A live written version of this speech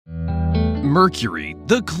Mercury,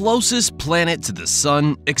 the closest planet to the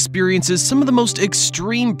Sun, experiences some of the most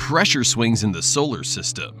extreme pressure swings in the solar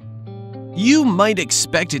system. You might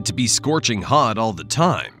expect it to be scorching hot all the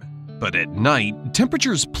time, but at night,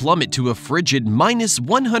 temperatures plummet to a frigid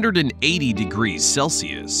 -180 degrees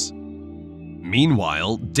Celsius.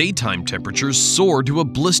 Meanwhile, daytime temperatures soar to a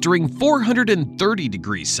blistering 430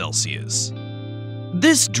 degrees Celsius.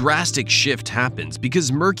 This drastic shift happens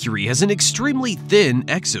because Mercury has an extremely thin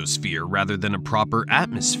exosphere rather than a proper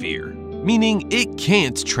atmosphere, meaning it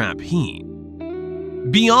can't trap heat.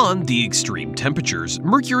 Beyond the extreme temperatures,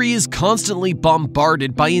 Mercury is constantly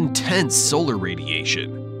bombarded by intense solar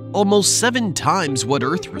radiation, almost 7 times what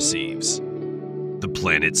Earth receives. The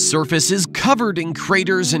planet's surface is covered in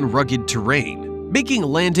craters and rugged terrain, making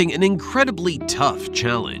landing an incredibly tough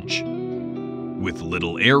challenge. With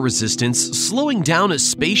little air resistance, slowing down a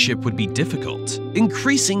spaceship would be difficult,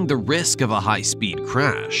 increasing the risk of a high-speed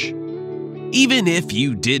crash. Even if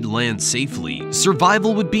you did land safely,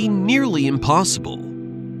 survival would be nearly impossible.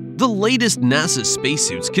 The latest NASA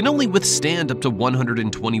spacesuits can only withstand up to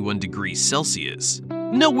 121 degrees Celsius,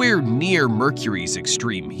 nowhere near Mercury's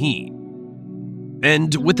extreme heat.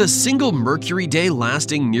 And with a single Mercury day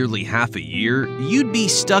lasting nearly half a year, you'd be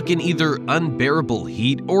stuck in either unbearable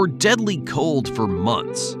heat or deadly cold for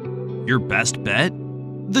months. Your best bet?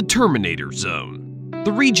 The Terminator Zone,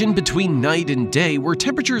 the region between night and day where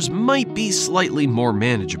temperatures might be slightly more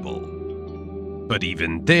manageable. But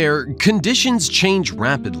even there, conditions change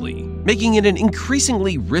rapidly, making it an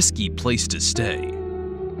increasingly risky place to stay.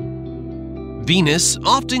 Venus,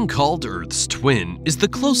 often called Earth's twin, is the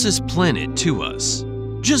closest planet to us,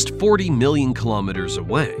 just 40 million kilometers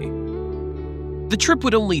away. The trip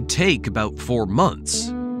would only take about 4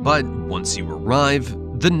 months, but once you arrive,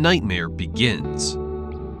 the nightmare begins.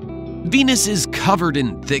 Venus is covered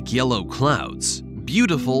in thick yellow clouds,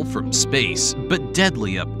 beautiful from space but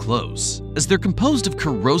deadly up close, as they're composed of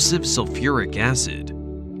corrosive sulfuric acid.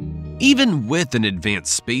 Even with an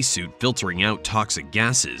advanced spacesuit filtering out toxic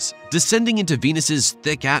gases, descending into Venus's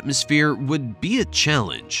thick atmosphere would be a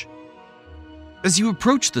challenge. As you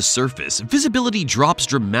approach the surface, visibility drops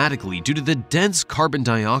dramatically due to the dense carbon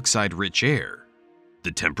dioxide-rich air.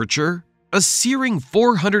 The temperature? A searing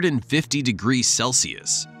 450 degrees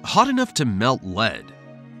Celsius, hot enough to melt lead.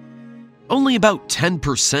 Only about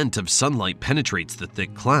 10% of sunlight penetrates the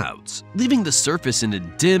thick clouds, leaving the surface in a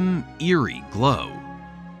dim, eerie glow.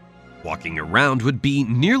 Walking around would be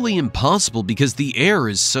nearly impossible because the air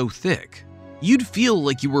is so thick. You'd feel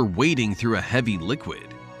like you were wading through a heavy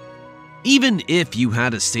liquid. Even if you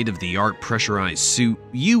had a state-of-the-art pressurized suit,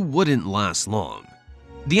 you wouldn't last long.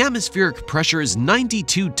 The atmospheric pressure is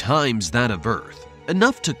 92 times that of Earth,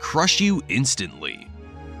 enough to crush you instantly.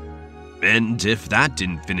 And if that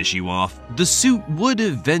didn't finish you off, the suit would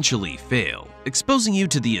eventually fail, exposing you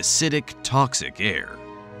to the acidic, toxic air.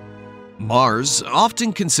 Mars,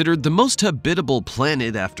 often considered the most habitable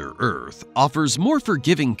planet after Earth, offers more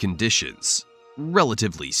forgiving conditions,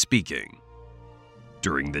 relatively speaking.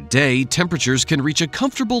 During the day, temperatures can reach a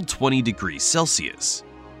comfortable 20 degrees Celsius.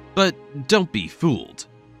 But don't be fooled.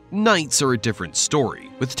 Nights are a different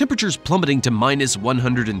story, with temperatures plummeting to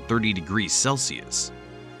 -130 degrees Celsius.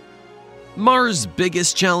 Mars'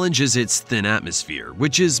 biggest challenge is its thin atmosphere,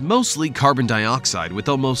 which is mostly carbon dioxide with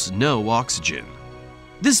almost no oxygen.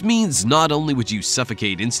 This means not only would you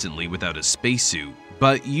suffocate instantly without a spacesuit,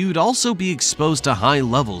 but you'd also be exposed to high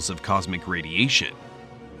levels of cosmic radiation.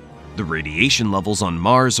 The radiation levels on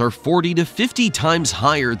Mars are 40 to 50 times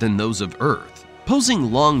higher than those of Earth,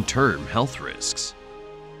 posing long-term health risks.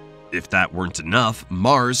 If that weren't enough,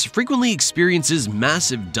 Mars frequently experiences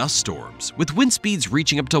massive dust storms, with wind speeds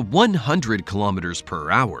reaching up to 100 kilometers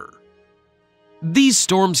per hour. These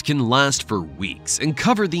storms can last for weeks and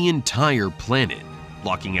cover the entire planet,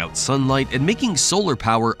 blocking out sunlight and making solar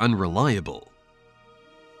power unreliable.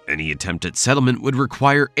 Any attempt at settlement would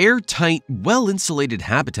require airtight, well-insulated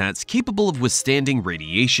habitats capable of withstanding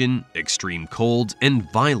radiation, extreme cold,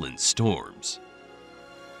 and violent storms.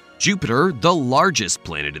 Jupiter, the largest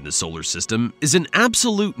planet in the solar system, is an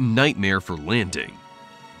absolute nightmare for landing.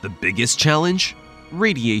 The biggest challenge?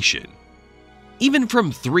 Radiation. Even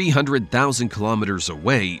from 300,000 kilometers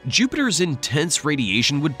away, Jupiter's intense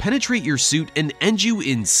radiation would penetrate your suit and end you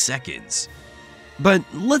in seconds. But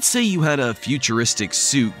let's say you had a futuristic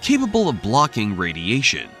suit capable of blocking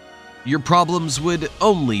radiation. Your problems would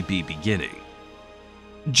only be beginning.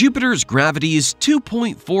 Jupiter's gravity is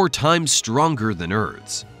 2.4 times stronger than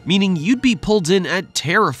Earth's, meaning you'd be pulled in at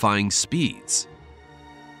terrifying speeds.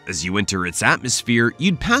 As you enter its atmosphere,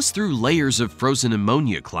 you'd pass through layers of frozen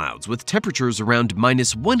ammonia clouds with temperatures around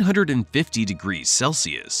 -150 degrees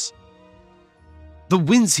Celsius. The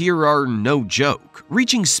winds here are no joke,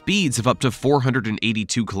 reaching speeds of up to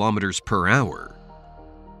 482 kilometers per hour.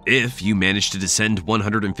 If you managed to descend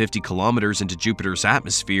 150 kilometers into Jupiter's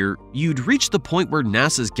atmosphere, you'd reach the point where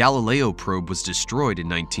NASA's Galileo probe was destroyed in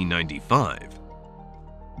 1995.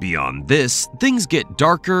 Beyond this, things get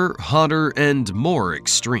darker, hotter, and more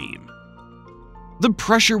extreme. The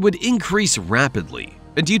pressure would increase rapidly,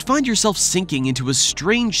 and you'd find yourself sinking into a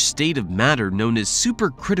strange state of matter known as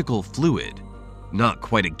supercritical fluid. Not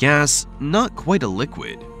quite a gas, not quite a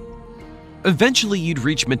liquid. Eventually, you'd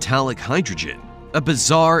reach metallic hydrogen, a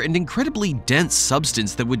bizarre and incredibly dense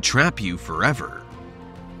substance that would trap you forever.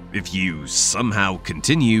 If you somehow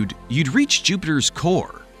continued, you'd reach Jupiter's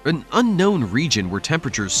core, an unknown region where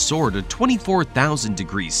temperatures soar to 24,000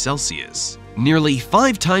 degrees Celsius, nearly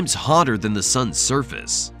 5 times hotter than the sun's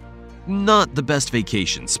surface. Not the best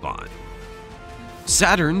vacation spot.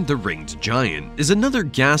 Saturn, the ringed giant, is another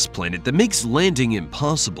gas planet that makes landing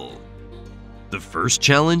impossible. The first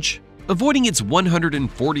challenge? Avoiding its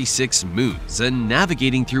 146 moons and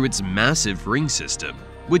navigating through its massive ring system,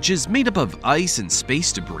 which is made up of ice and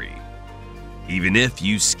space debris. Even if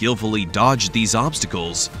you skillfully dodged these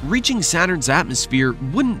obstacles, reaching Saturn's atmosphere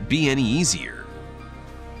wouldn't be any easier.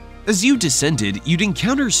 As you descended, you'd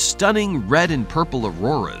encounter stunning red and purple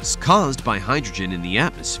auroras caused by hydrogen in the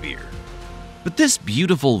atmosphere. But this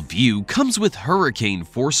beautiful view comes with hurricane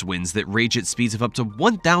force winds that rage at speeds of up to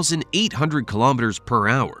 1,800 kilometers per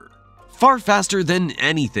hour, far faster than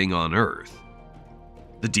anything on Earth.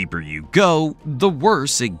 The deeper you go, the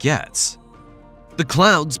worse it gets. The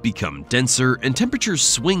clouds become denser and temperatures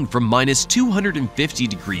swing from minus 250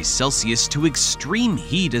 degrees Celsius to extreme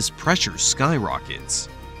heat as pressure skyrockets.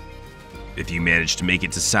 If you managed to make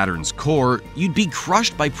it to Saturn's core, you'd be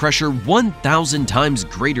crushed by pressure 1,000 times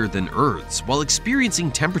greater than Earth's while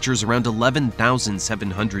experiencing temperatures around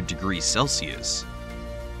 11,700 degrees Celsius.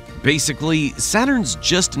 Basically, Saturn's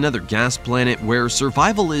just another gas planet where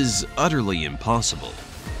survival is utterly impossible.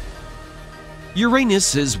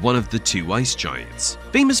 Uranus is one of the 2 ice giants,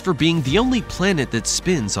 famous for being the only planet that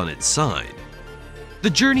spins on its side. The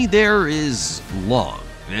journey there is long,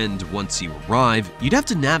 and once you arrive, you'd have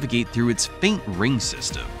to navigate through its faint ring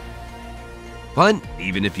system. But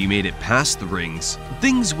even if you made it past the rings,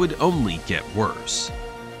 things would only get worse.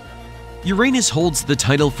 Uranus holds the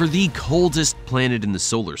title for the coldest planet in the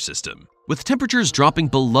solar system, with temperatures dropping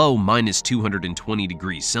below minus 220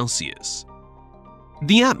 degrees Celsius.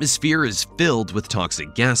 The atmosphere is filled with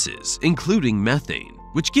toxic gases, including methane,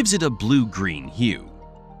 which gives it a blue-green hue.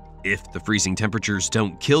 If the freezing temperatures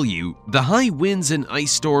don't kill you, the high winds and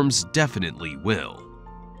ice storms definitely will.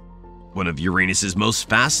 One of Uranus's most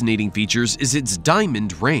fascinating features is its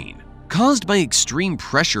diamond rain, caused by extreme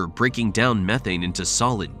pressure breaking down methane into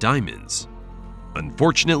solid diamonds.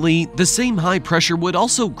 Unfortunately, the same high pressure would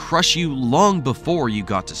also crush you long before you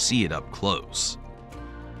got to see it up close.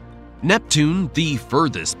 Neptune, the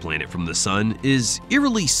furthest planet from the Sun, is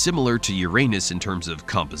eerily similar to Uranus in terms of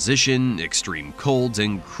composition, extreme cold,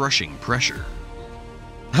 and crushing pressure.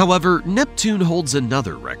 However, Neptune holds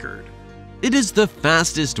another record. It is the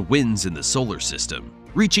fastest winds in the solar system,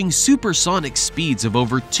 reaching supersonic speeds of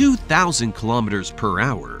over 2,000 kilometers per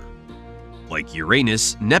hour. Like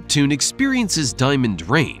Uranus, Neptune experiences diamond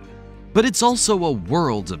rain, but it's also a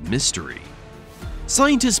world of mystery.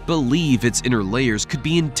 Scientists believe its inner layers could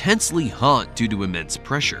be intensely hot due to immense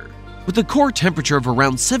pressure, with a core temperature of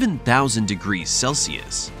around 7,000 degrees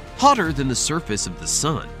Celsius, hotter than the surface of the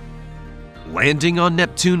Sun. Landing on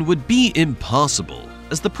Neptune would be impossible,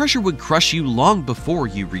 as the pressure would crush you long before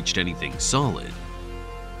you reached anything solid.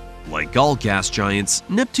 Like all gas giants,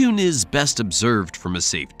 Neptune is best observed from a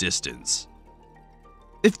safe distance.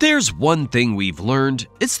 If there's one thing we've learned,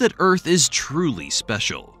 it's that Earth is truly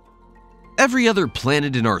special. Every other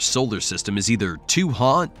planet in our solar system is either too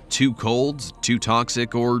hot, too cold, too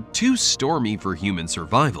toxic, or too stormy for human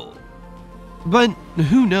survival. But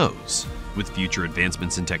who knows? With future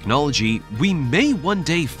advancements in technology, we may one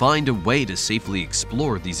day find a way to safely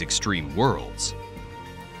explore these extreme worlds.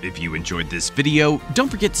 If you enjoyed this video, don't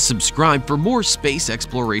forget to subscribe for more space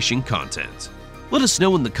exploration content. Let us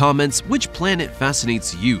know in the comments which planet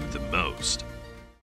fascinates you the most.